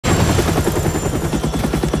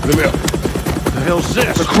Vladimir, The hell's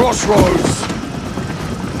this? the crossroads!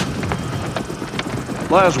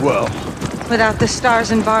 Laswell. Without the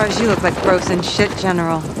stars and bars, you look like frozen shit,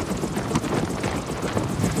 General.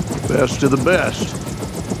 Best of the best.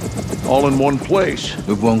 All in one place.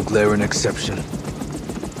 With one glaring exception.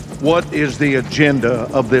 What is the agenda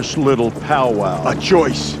of this little powwow? A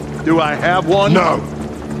choice. Do I have one? No!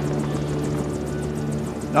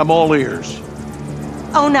 I'm all ears.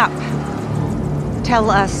 Own up. Tell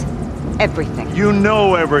us everything. You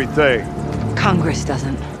know everything. Congress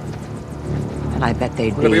doesn't. And I bet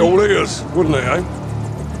they'd They'd be all ears, wouldn't they, eh?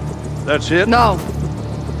 That's it? No.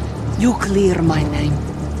 You clear my name.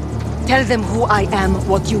 Tell them who I am,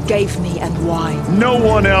 what you gave me, and why. No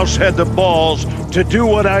one else had the balls to do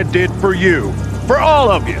what I did for you. For all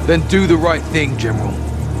of you. Then do the right thing, General.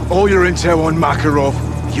 All your intel on Makarov,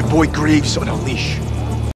 your boy Greaves on a leash.